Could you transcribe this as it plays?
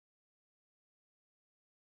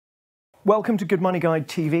Welcome to Good Money Guide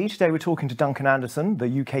TV. Today we're talking to Duncan Anderson, the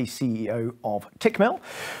UK CEO of Tickmill.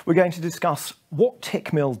 We're going to discuss what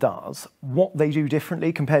Tickmill does, what they do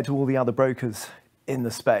differently compared to all the other brokers in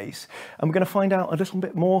the space, and we're going to find out a little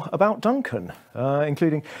bit more about Duncan,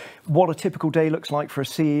 including what a typical day looks like for a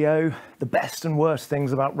CEO, the best and worst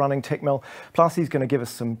things about running Tickmill, plus he's going to give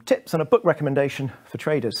us some tips and a book recommendation for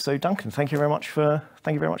traders. So Duncan, thank you very much for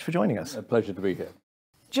joining us. A pleasure to be here.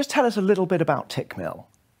 Just tell us a little bit about Tickmill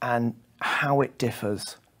and how it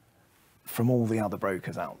differs from all the other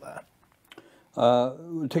brokers out there.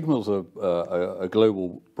 Tickmill's a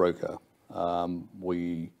global broker.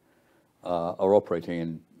 We are operating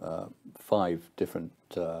in 5 different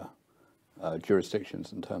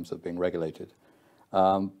jurisdictions in terms of being regulated,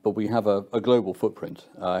 but we have a global footprint.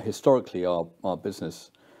 Historically, our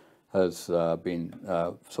business has been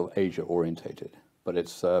sort of Asia orientated, but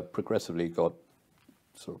it's progressively got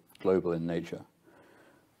sort of global in nature.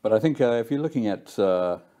 But I think if you're looking at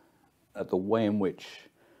the way in which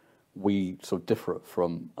we sort of differ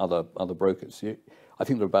from other brokers, I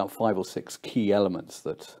think there are about 5 or 6 key elements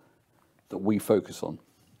that we focus on.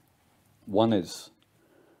 One is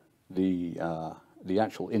the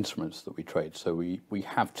actual instruments that we trade. So we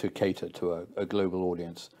have to cater to a global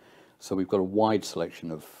audience. So we've got a wide selection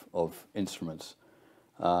of instruments.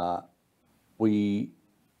 We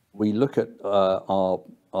look at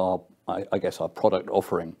I guess our product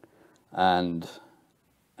offering and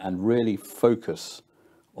really focus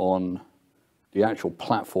on the actual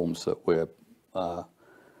platforms that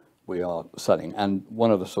we are selling. And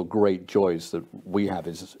one of the sort of great joys that we have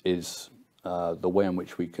is the way in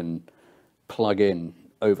which we can plug in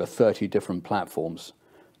over 30 different platforms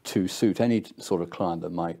to suit any sort of client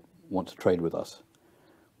that might want to trade with us.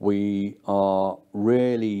 We are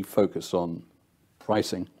really focused on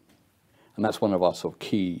pricing, and that's one of our sort of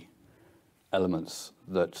key elements,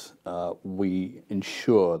 that we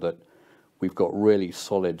ensure that we've got really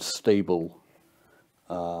solid, stable,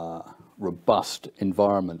 robust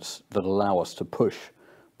environments that allow us to push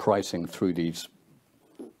pricing through these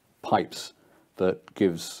pipes that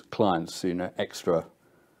gives clients, extra,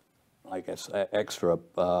 I guess, extra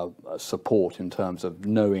support in terms of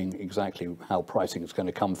knowing exactly how pricing is going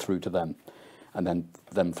to come through to them, and then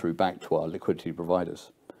them through back to our liquidity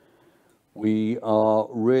providers. We are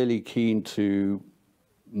really keen to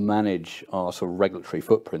manage our sort of regulatory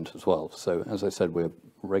footprint as well. So as I said, we're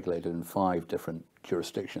regulated in 5 different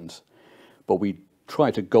jurisdictions, but we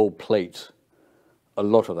try to gold plate a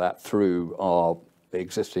lot of that through our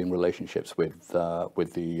existing relationships with our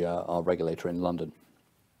regulator in London,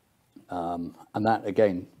 and that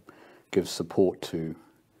again gives support to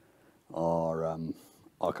our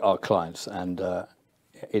clients, and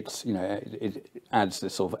it's it adds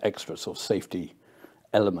this sort of extra sort of safety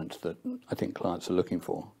element that I think clients are looking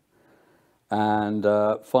for. And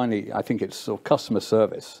finally, I think it's sort of customer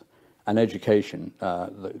service and education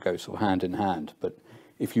that goes sort of hand in hand. But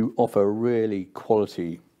if you offer a really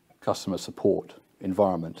quality customer support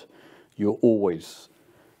environment, you're always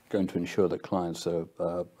going to ensure that clients are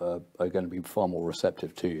going to be far more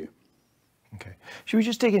receptive to you. Okay. Should we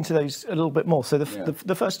just dig into those a little bit more? So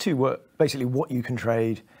the first 2 were basically what you can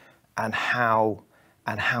trade and how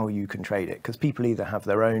you can trade it, because people either have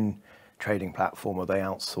their own trading platform or they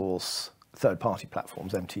outsource third-party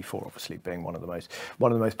platforms, MT4 obviously being one of the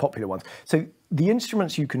most popular ones. So the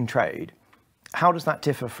instruments you can trade, how does that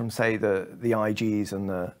differ from, say, the IGs and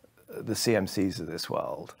the CMCs of this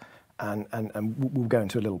world? And we'll go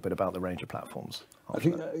into a little bit about the range of platforms. I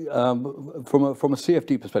think from a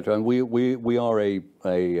CFD perspective, and we are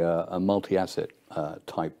a multi-asset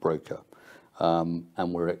type broker,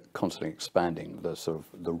 and we're constantly expanding the sort of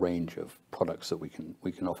the range of products that we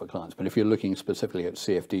can offer clients. But if you're looking specifically at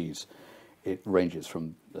CFDs, it ranges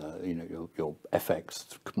from your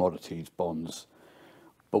FX, commodities, bonds,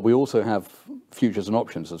 but we also have futures and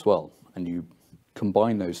options as well. And you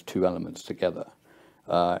combine those 2 elements together,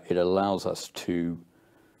 it allows us to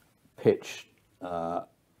pitch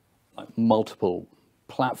multiple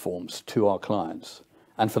platforms to our clients,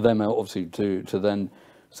 and for them obviously to then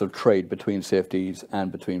sort of trade between CFDs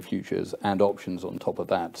and between futures and options on top of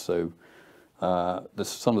that. So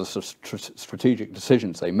some of the strategic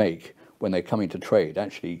decisions they make when they're coming to trade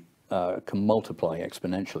actually can multiply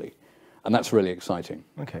exponentially, and that's really exciting.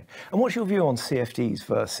 Okay. And what's your view on CFDs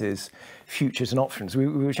versus futures and options? We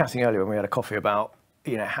were chatting earlier when we had a coffee about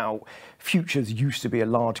how futures used to be a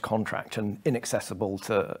large contract and inaccessible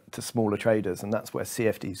to smaller traders, and that's where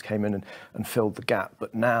CFDs came in and filled the gap.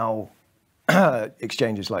 But now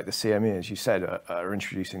exchanges like the CME, as you said, are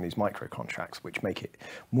introducing these micro contracts, which make it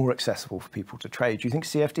more accessible for people to trade. Do you think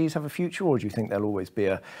CFDs have a future, or do you think there'll always be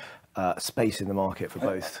a space in the market for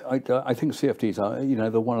both. I think CFDs are,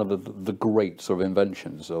 they're one of the great sort of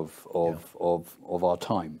inventions of our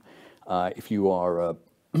time. If you are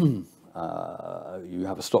you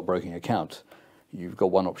have a stockbroking account, you've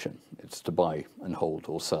got one option: it's to buy and hold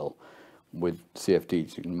or sell. With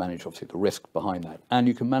CFDs, you can manage obviously the risk behind that, and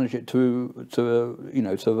you can manage it to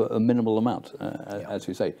a minimal amount, as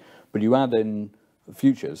you say. But you add in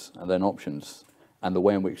futures and then options, and the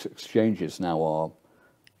way in which exchanges now are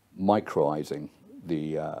microizing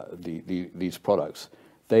these products,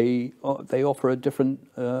 they offer a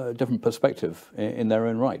different perspective in their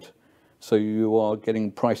own right. So you are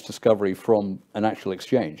getting price discovery from an actual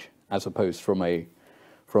exchange as opposed from a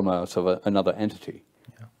sort of another entity,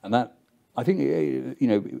 and that, I think,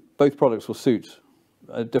 both products will suit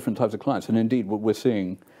different types of clients. And indeed, we're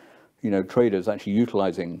seeing, traders actually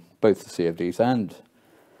utilizing both the CFDs and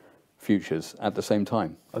futures at the same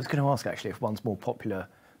time. I was going to ask actually if one's more popular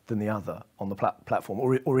than the other on the platform,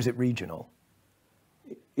 or is it regional?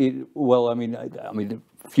 Well, I mean,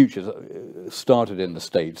 futures started in the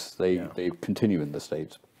States. They continue in the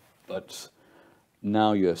States, but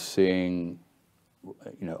now you're seeing,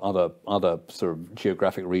 other sort of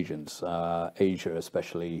geographic regions, Asia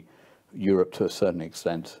especially, Europe to a certain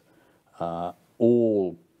extent,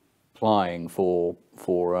 all applying for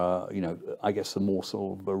I guess, a more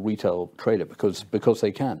sort of a retail trader because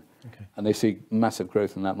they can, and they see massive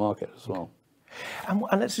growth in that market as well. And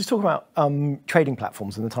let's just talk about trading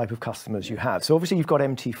platforms and the type of customers you have. So obviously you've got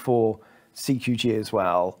MT4 CQG as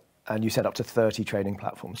well, and you set up to 30 trading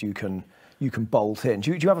platforms you can bolt in.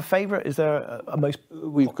 Do you have a favourite? Is there a most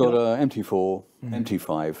We've popular? got MT4,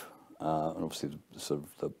 MT5, and obviously sort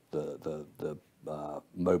of the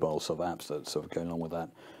mobile sort of apps that sort of go along with that.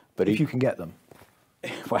 But if you can get them.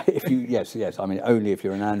 Well, yes. I mean, only if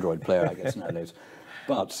you're an Android player, I guess, nowadays.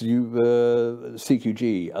 But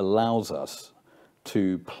CQG allows us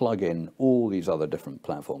to plug in all these other different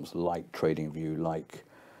platforms like TradingView, like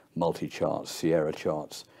multi-charts, Sierra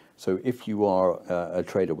charts. So if you are a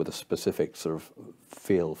trader with a specific sort of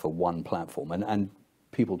feel for one platform, and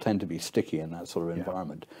people tend to be sticky in that sort of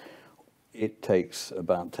environment, it takes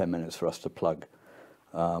about 10 minutes for us to plug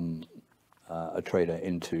a trader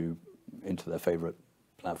into their favorite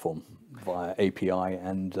platform via API,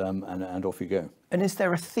 and off you go. And is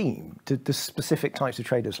there a theme? Do specific types of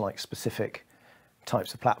traders like specific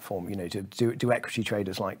types of platform? Do equity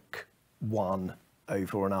traders like one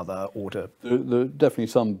over another, or do... There are definitely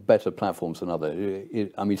some better platforms than other.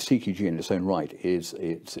 I mean, CQG in its own right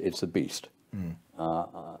it's a beast.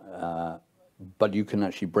 But you can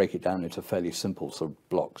actually break it down into fairly simple sort of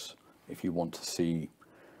blocks. If you want to see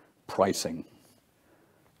pricing,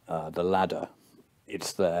 the ladder,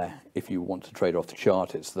 it's there. If you want to trade off the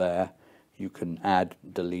chart, it's there. You can add,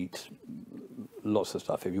 delete, lots of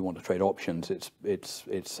stuff. If you want to trade options,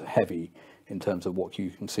 it's heavy in terms of what you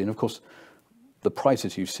can see. And of course, the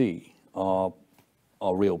prices you see are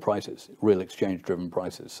real prices, real exchange-driven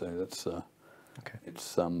prices. So that's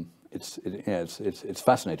it's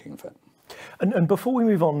fascinating, in fact. And before we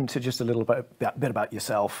move on to just a little bit about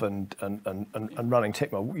yourself and running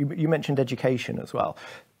Tickmill, you mentioned education as well.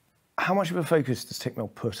 How much of a focus does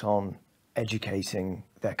Tickmill put on educating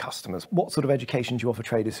their customers? What sort of education do you offer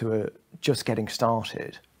traders who are just getting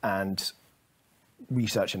started, and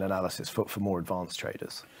research and analysis for more advanced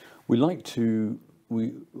traders? I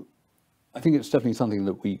think it's definitely something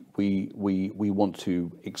that we want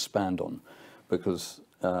to expand on, because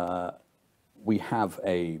we have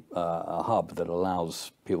a hub that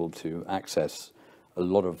allows people to access a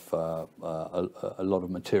lot of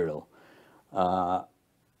material.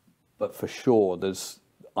 But for sure,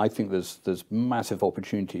 I think there's massive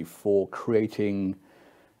opportunity for creating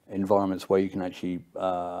environments where you can actually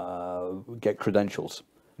get credentials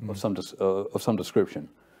of some description.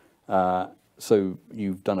 So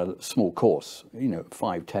you've done a small course,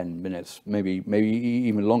 5-10 minutes, maybe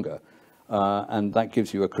even longer, and that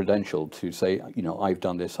gives you a credential to say, I've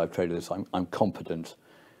done this, I've traded this, I'm competent.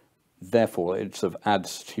 Therefore, it sort of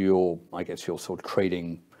adds to your sort of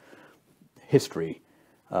trading history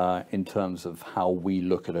in terms of how we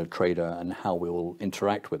look at a trader and how we will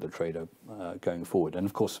interact with a trader going forward. And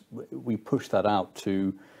of course, we push that out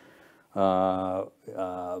to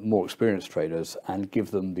more experienced traders and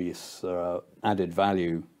give them this added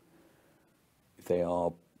value if they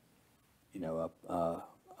are,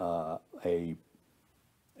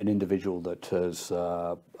 an individual that has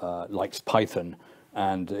likes Python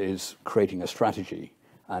and is creating a strategy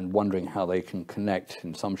and wondering how they can connect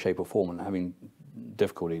in some shape or form and having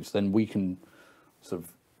difficulties. Then we can sort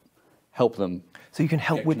of help them. So you can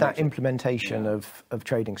help with that implementation of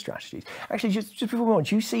trading strategies. Actually, just before we go on,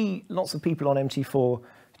 do you see lots of people on MT4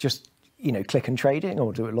 just click and trading,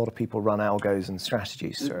 or do a lot of people run algos and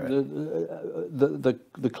strategies through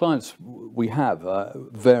it? The clients we have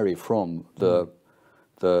vary from I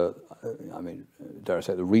mean, dare I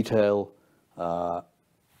say, the retail,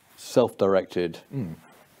 self-directed,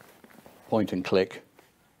 point and click,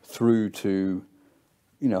 through to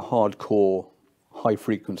hardcore,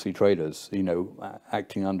 high-frequency traders,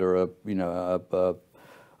 acting under a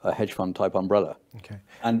hedge fund type umbrella. Okay.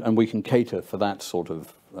 And we can cater for that sort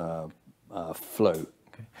of flow.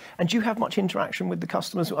 Okay. And do you have much interaction with the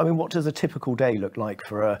customers? I mean, what does a typical day look like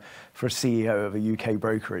for a CEO of a UK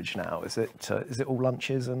brokerage now? Is it all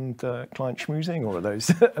lunches and client schmoozing, or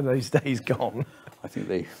are those days gone? I think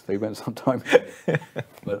they went some time.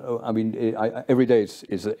 But I mean, every day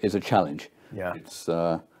is a challenge. Yeah. It's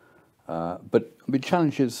but I mean,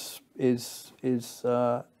 challenge is good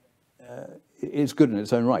in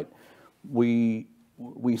its own right. We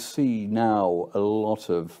see now a lot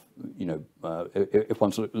of, if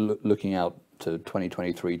one's looking out to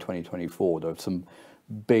 2023, 2024, there are some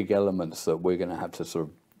big elements that we're going to have to sort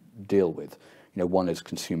of deal with. One is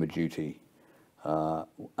consumer duty,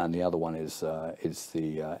 and the other one is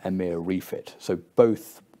the EMIR refit. So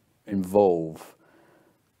both involve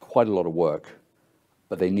quite a lot of work,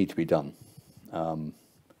 but they need to be done.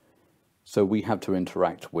 So we have to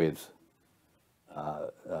interact with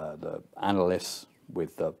the analysts,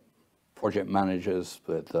 with the project managers,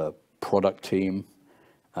 with the product team,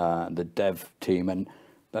 the dev team, and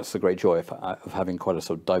that's the great joy of having quite a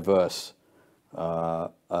sort of diverse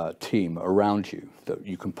team around you that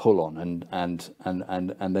you can pull on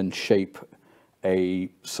and then shape a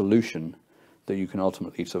solution that you can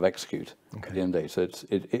ultimately sort of execute at the end of the day. So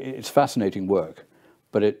it's fascinating work,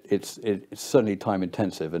 but it's certainly time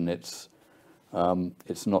intensive, and it's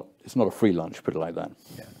not a free lunch, put it like that.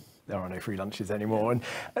 Yeah. There are no free lunches anymore, and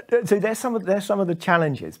so there's some of the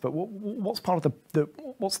challenges. But what's part of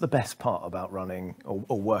what's the best part about running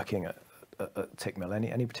or working at Tickmill?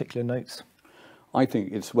 Any particular notes? I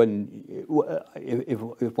think it's when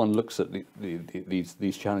if one looks at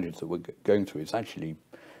these challenges that we're going through, it's actually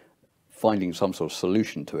finding some sort of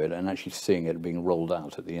solution to it and actually seeing it being rolled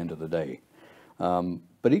out at the end of the day.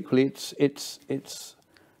 But equally, it's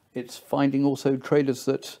finding also traders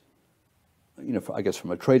that, I guess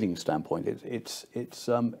from a trading standpoint, it's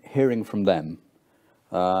hearing from them,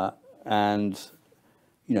 and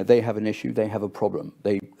they have an issue, they have a problem,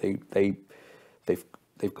 they've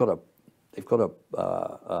got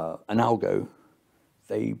an algo,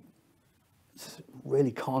 they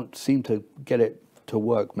really can't seem to get it to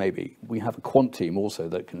work. Maybe we have a quant team also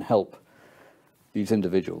that can help these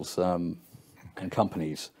individuals and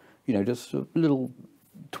companies. Just a little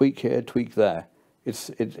tweak here, tweak there.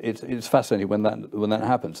 It's fascinating when that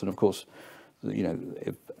happens, and of course,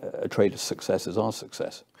 if a trader's success is our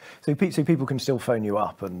success. So people can still phone you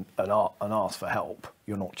up and ask for help.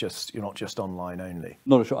 You're not just online only.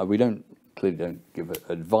 Not sure. We clearly don't give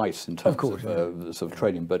advice in terms of sort of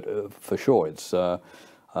trading, but for sure, it's we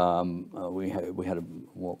had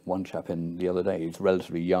one chap in the other day. He's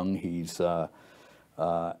relatively young. He's I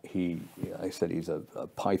said he's a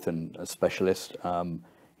Python specialist.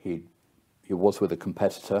 He was with a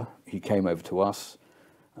competitor. He came over to us.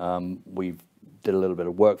 We did a little bit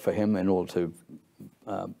of work for him in order to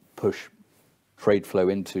push trade flow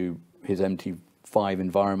into his MT5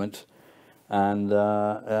 environment, and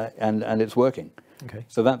it's working. Okay.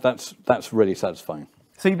 So that's really satisfying.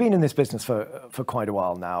 So you've been in this business for quite a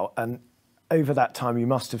while now, and over that time you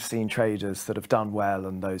must have seen traders that have done well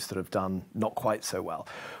and those that have done not quite so well.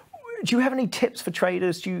 Do you have any tips for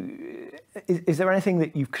traders? Is there anything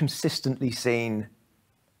that you've consistently seen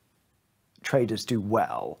traders do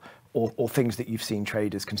well, or things that you've seen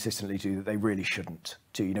traders consistently do that they really shouldn't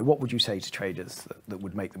do? What would you say to traders that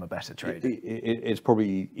would make them a better trader? It's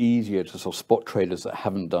probably easier to sort of spot traders that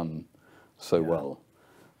haven't done so well.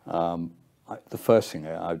 The first thing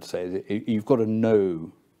I would say is you've got to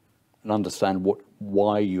know and understand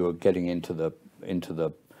why you are getting into the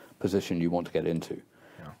position you want to get into.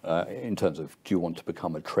 In terms of, do you want to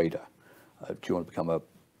become a trader? Do you want to become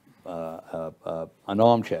an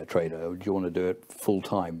armchair trader? Or do you want to do it full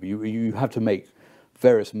time? You have to make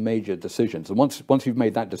various major decisions, and once you've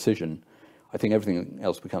made that decision, I think everything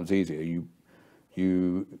else becomes easier.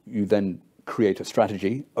 You then create a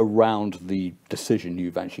strategy around the decision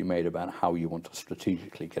you've actually made about how you want to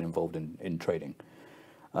strategically get involved in trading.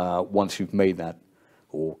 Once you've made that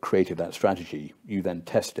or created that strategy, you then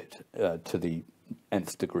test it to the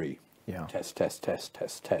nth degree. Yeah. Test.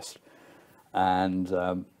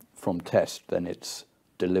 And from test, then it's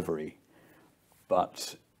delivery.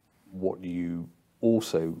 But what you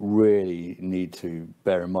also really need to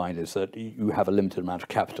bear in mind is that you have a limited amount of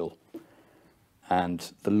capital,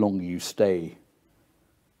 and the longer you stay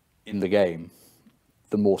in the game,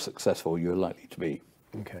 the more successful you're likely to be.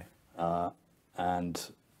 Okay. And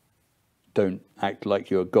don't act like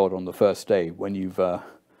you're a god on the first day when you've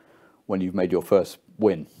made your first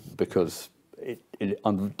win, because it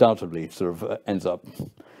undoubtedly sort of ends up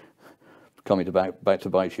coming back to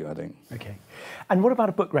bite you, I think. Okay. And what about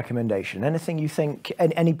a book recommendation? Anything you think,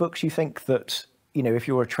 any books you think that, you know, if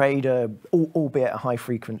you're a trader, albeit a high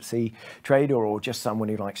frequency trader, or just someone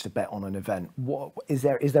who likes to bet on an event, what is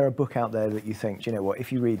there a book out there that you think, do you know what,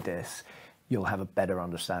 if you read this, you'll have a better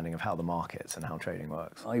understanding of how the markets and how trading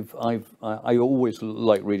works? I always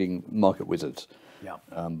like reading Market Wizards. Yeah.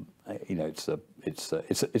 You know, it's a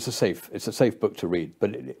safe book to read,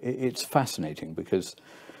 but it's fascinating because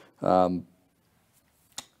you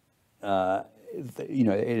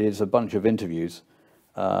know, it is a bunch of interviews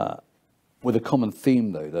with a common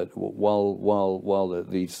theme, though, that while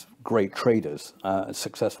these great traders,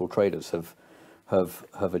 successful traders, have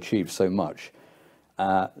achieved so much,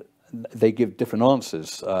 they give different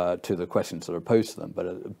answers to the questions that are posed to them.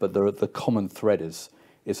 But the common thread is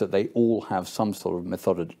that they all have some sort of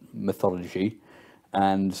methodology,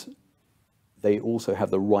 and they also have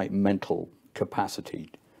the right mental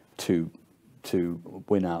capacity to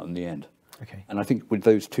win out in the end. Okay. And I think with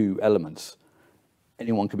those two elements,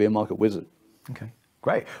 anyone can be a market wizard. Okay.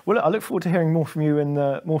 Great. Well, look, I look forward to hearing more from you in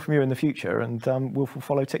the future, and we'll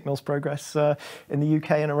follow Tickmill's progress in the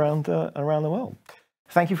UK and around the world.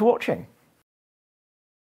 Thank you for watching.